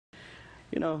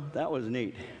That was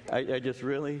neat. I just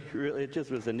really, it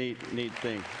just was a neat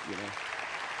thing,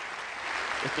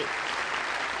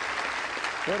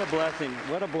 What a blessing.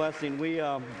 What a blessing.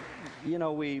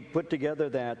 We put together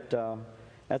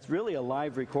that's really a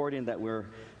live recording that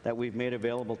we've made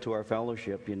available to our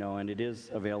fellowship, and it is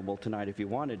available tonight if you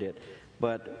wanted it.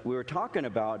 But we were talking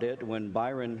about it when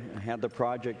Byron had the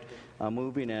project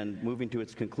moving to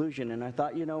its conclusion, and I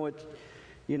thought,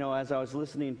 as I was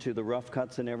listening to the rough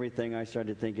cuts and everything, I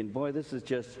started thinking, boy, this is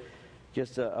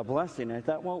just a blessing. I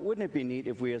thought, well, wouldn't it be neat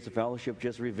if we as a fellowship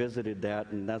just revisited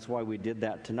that? And that's why we did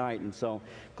that tonight. And so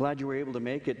glad you were able to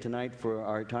make it tonight for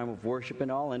our time of worship and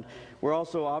all. And we're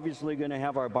also obviously going to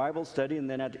have our Bible study, and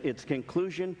then at its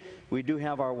conclusion, we do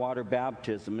have our water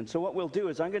baptism. And so what we'll do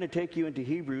is I'm going to take you into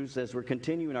Hebrews as we're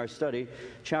continuing our study,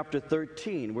 chapter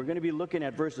 13. We're going to be looking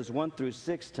at verses 1 through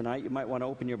 6 tonight. You might want to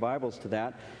open your Bibles to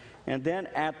that. And then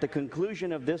at the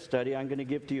conclusion of this study, I'm going to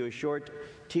give to you a short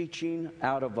teaching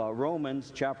out of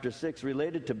Romans chapter 6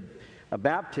 related to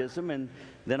baptism, and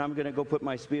then I'm going to go put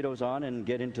my Speedos on and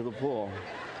get into the pool.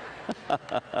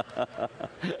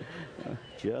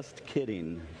 Just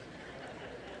kidding.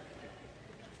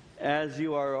 As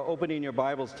you are opening your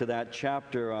Bibles to that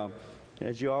chapter,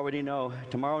 as you already know,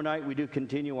 tomorrow night we do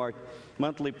continue our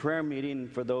monthly prayer meeting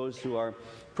for those who are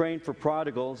praying for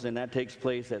prodigals, and that takes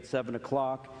place at 7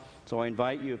 o'clock. So I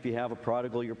invite you, if you have a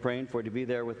prodigal you're praying for, to be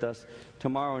there with us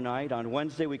tomorrow night. On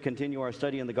Wednesday, we continue our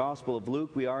study in the Gospel of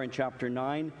Luke. We are in chapter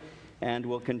 9, and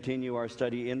we'll continue our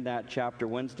study in that chapter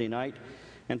Wednesday night.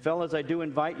 And fellas, I do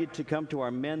invite you to come to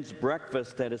our men's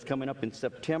breakfast that is coming up in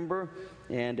September.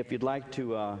 And if you'd like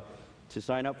to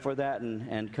sign up for that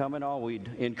and come and all, we'd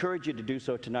encourage you to do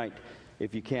so tonight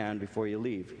if you can before you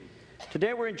leave.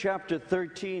 Today we're in chapter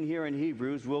 13 here in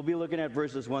Hebrews. We'll be looking at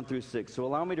verses 1 through 6. So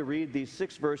allow me to read these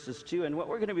 6 verses to you. And what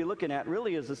we're going to be looking at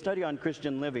really is a study on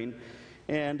Christian living.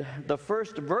 And the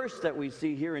first verse that we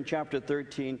see here in chapter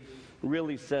 13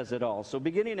 really says it all. So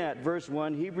beginning at verse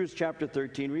 1, Hebrews chapter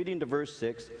 13, reading to verse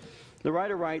 6, the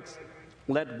writer writes,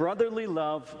 "Let brotherly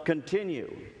love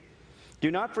continue.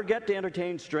 Do not forget to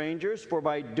entertain strangers, for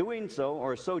by doing so,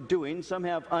 or so doing, some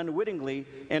have unwittingly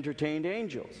entertained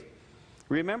angels.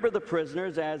 Remember the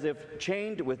prisoners as if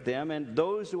chained with them, and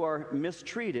those who are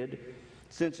mistreated,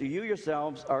 since you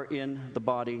yourselves are in the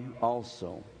body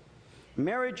also.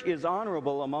 Marriage is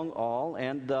honorable among all,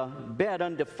 and the bed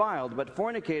undefiled, but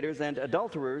fornicators and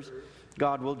adulterers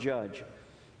God will judge.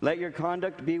 Let your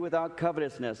conduct be without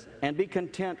covetousness, and be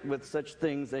content with such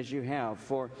things as you have,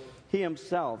 for he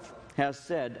himself has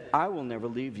said, I will never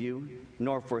leave you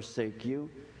nor forsake you.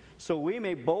 So we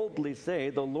may boldly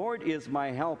say, the Lord is my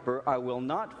helper. I will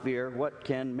not fear. What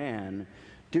can man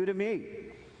do to me?"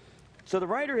 So the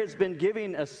writer has been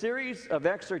giving a series of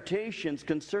exhortations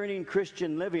concerning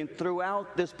Christian living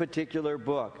throughout this particular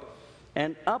book.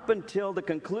 And up until the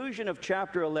conclusion of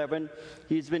chapter 11,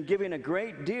 he's been giving a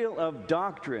great deal of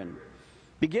doctrine.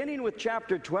 Beginning with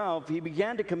chapter 12, he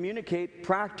began to communicate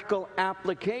practical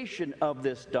application of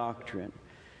this doctrine.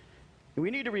 We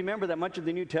need to remember that much of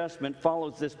the New Testament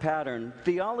follows this pattern: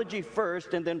 theology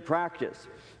first and then practice.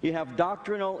 You have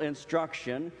doctrinal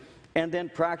instruction and then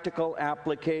practical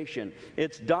application.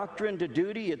 It's doctrine to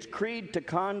duty, it's creed to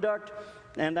conduct,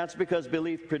 and that's because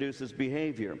belief produces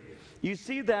behavior. You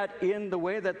see that in the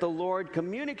way that the Lord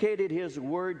communicated his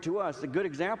word to us. A good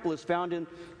example is found in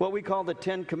what we call the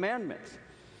 10 Commandments.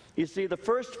 You see, the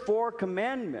first 4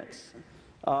 commandments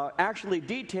actually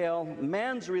detail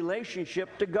man's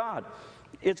relationship to God.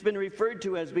 It's been referred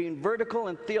to as being vertical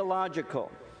and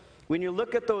theological. When you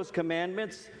look at those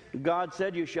commandments, God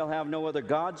said, "You shall have no other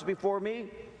gods before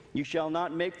me. You shall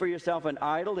not make for yourself an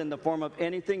idol in the form of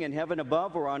anything in heaven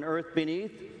above or on earth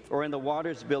beneath or in the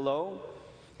waters below.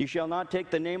 You shall not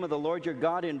take the name of the Lord your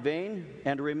God in vain,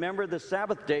 and remember the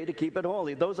Sabbath day to keep it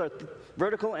holy." Those are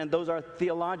vertical and those are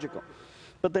theological.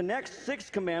 But the next 6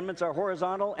 commandments are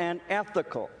horizontal and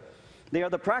ethical. They are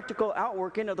the practical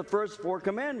outworking of the first 4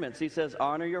 commandments. He says,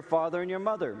 honor your father and your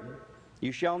mother.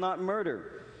 You shall not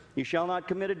murder. You shall not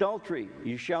commit adultery.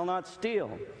 You shall not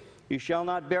steal. You shall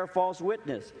not bear false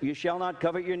witness. You shall not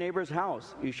covet your neighbor's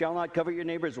house. You shall not covet your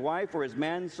neighbor's wife or his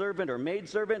manservant or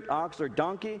maidservant, ox or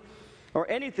donkey, or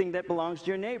anything that belongs to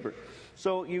your neighbor.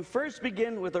 So you first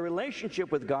begin with a relationship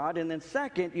with God, and then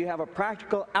second, you have a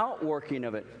practical outworking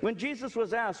of it. When Jesus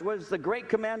was asked, what is the great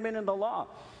commandment in the law?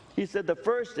 He said the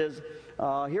first is,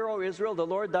 Hear, O Israel, the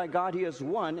Lord thy God, he is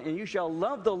one, and you shall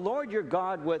love the Lord your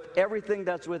God with everything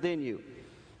that's within you.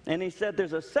 And he said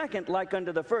there's a second like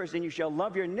unto the first, and you shall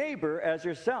love your neighbor as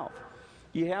yourself.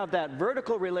 You have that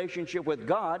vertical relationship with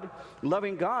God,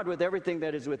 loving God with everything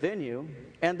that is within you.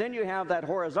 And then you have that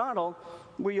horizontal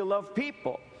where you love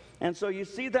people. And so you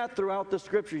see that throughout the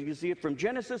Scriptures. You see it from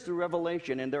Genesis to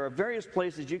Revelation, and there are various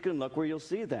places you can look where you'll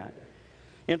see that.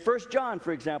 In 1 John,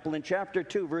 for example, in chapter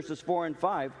 2, verses 4 and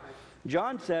 5,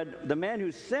 John said, "The man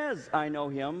who says, 'I know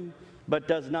him,' but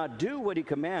does not do what he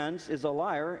commands is a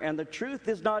liar, and the truth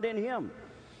is not in him.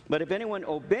 But if anyone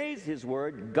obeys his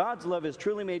word, God's love is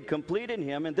truly made complete in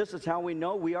him, and this is how we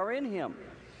know we are in him."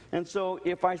 And so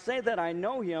if I say that I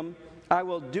know him, I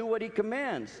will do what he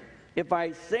commands. If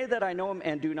I say that I know him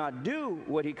and do not do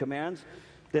what he commands,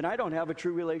 then I don't have a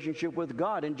true relationship with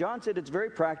God. And John said it's very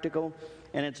practical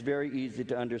and it's very easy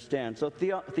to understand. So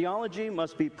theology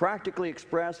must be practically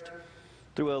expressed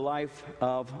through a life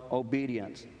of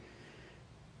obedience.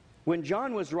 When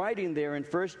John was writing there in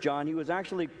 1 John, he was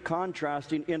actually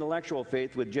contrasting intellectual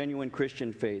faith with genuine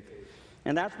Christian faith.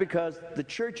 And that's because the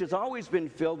church has always been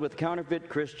filled with counterfeit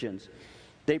Christians.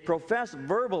 They profess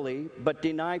verbally but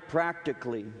deny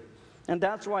practically. And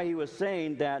that's why he was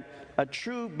saying that a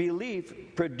true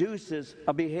belief produces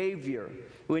a behavior.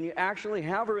 When you actually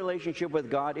have a relationship with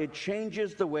God, it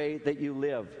changes the way that you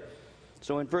live.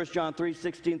 So in 1 John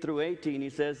 3:16 through 18, he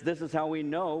says, "This is how we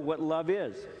know what love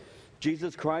is.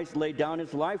 Jesus Christ laid down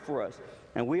his life for us,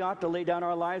 and we ought to lay down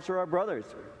our lives for our brothers.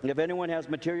 If anyone has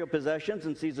material possessions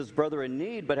and sees his brother in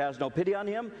need but has no pity on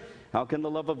him, how can the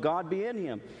love of God be in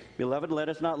him? Beloved, let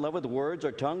us not love with words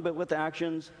or tongue, but with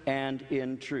actions and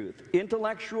in truth."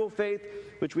 Intellectual faith,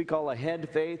 which we call a head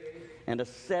faith, and a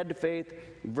said faith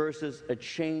versus a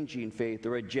changing faith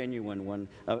or a genuine one,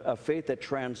 a faith that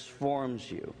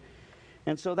transforms you.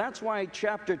 And so that's why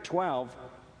chapter 12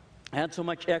 had so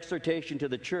much exhortation to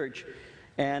the church.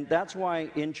 And that's why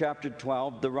in chapter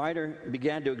 12, the writer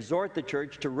began to exhort the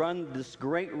church to run this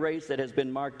great race that has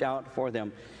been marked out for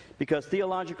them, because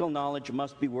theological knowledge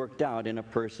must be worked out in a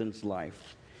person's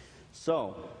life.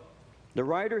 So, the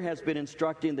writer has been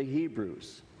instructing the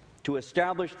Hebrews to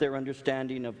establish their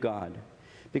understanding of God,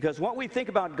 because what we think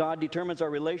about God determines our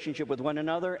relationship with one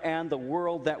another and the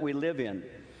world that we live in.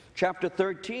 Chapter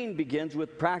 13 begins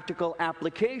with practical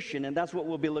application, and that's what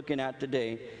we'll be looking at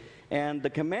today. And the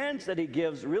commands that he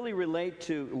gives really relate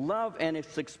to love and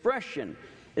its expression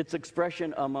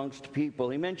amongst people.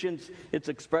 He mentions its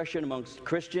expression amongst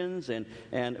Christians,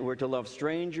 and we're to love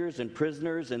strangers and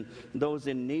prisoners and those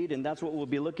in need, and that's what we'll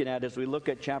be looking at as we look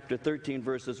at chapter 13,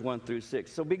 verses 1 through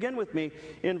 6. So begin with me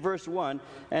in verse 1,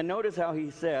 and notice how he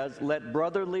says, "Let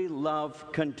brotherly love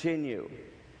continue."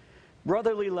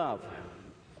 Brotherly love.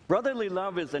 Brotherly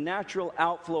love is a natural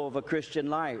outflow of a Christian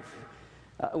life.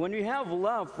 When we have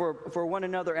love for one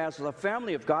another as a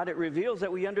family of God, it reveals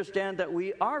that we understand that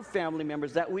we are family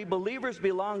members, that we believers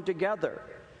belong together.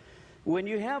 When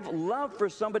you have love for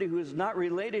somebody who is not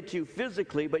related to you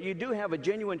physically, but you do have a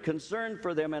genuine concern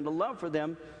for them and a love for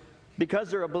them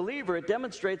because they're a believer, it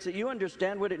demonstrates that you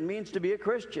understand what it means to be a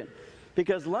Christian.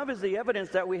 Because love is the evidence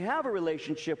that we have a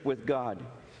relationship with God.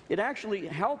 It actually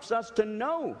helps us to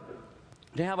know,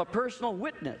 to have a personal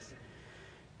witness,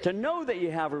 to know that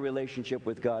you have a relationship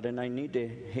with God. And I need to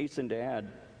hasten to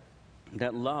add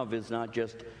that love is not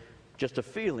just a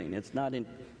feeling. It's not an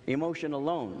emotion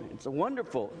alone. It's a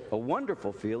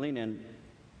wonderful feeling, and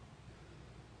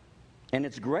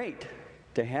it's great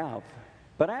to have.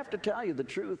 But I have to tell you the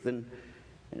truth, and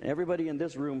everybody in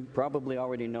this room probably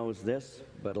already knows this,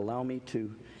 but allow me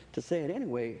to say it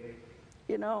anyway.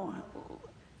 You know,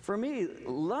 for me,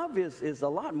 love is a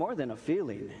lot more than a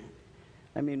feeling.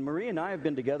 I mean, Marie and I have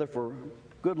been together for a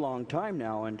good long time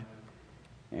now,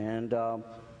 and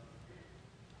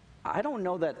I don't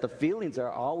know that the feelings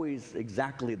are always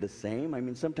exactly the same. I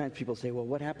mean, sometimes people say, well,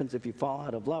 what happens if you fall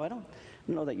out of love? I don't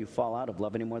know that you fall out of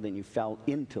love any more than you fell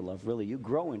into love, really. You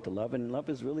grow into love, and love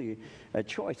is really a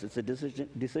choice. It's a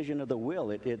decision of the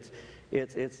will. It's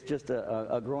just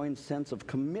a growing sense of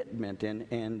commitment,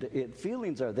 and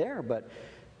feelings are there, but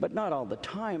not all the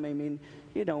time. I mean,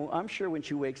 you know, I'm sure when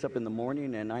she wakes up in the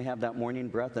morning and I have that morning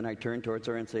breath and I turn towards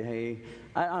her and say, hey,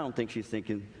 I don't think she's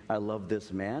thinking, I love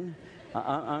this man.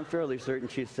 I'm fairly certain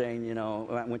she's saying, you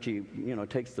know, when she, you know,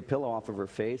 takes the pillow off of her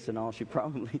face and all, she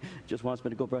probably just wants me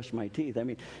to go brush my teeth. I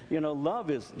mean, you know, love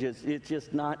is it's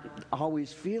just not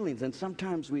always feelings. And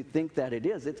sometimes we think that it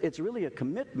is. It's really a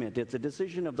commitment. It's a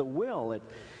decision of the will.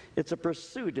 It's a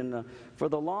pursuit for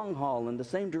the long haul in the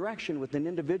same direction with an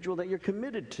individual that you're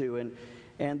committed to.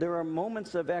 And there are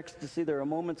moments of ecstasy. There are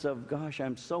moments of, gosh,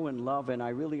 I'm so in love and I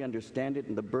really understand it.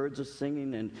 And the birds are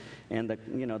singing and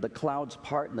the clouds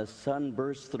part and the sun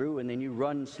bursts through and then you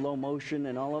run slow motion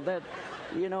and all of that.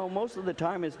 You know, most of the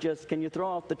time it's just, can you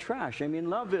throw out the trash? I mean,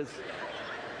 love is,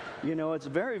 you know, it's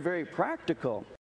very, very practical.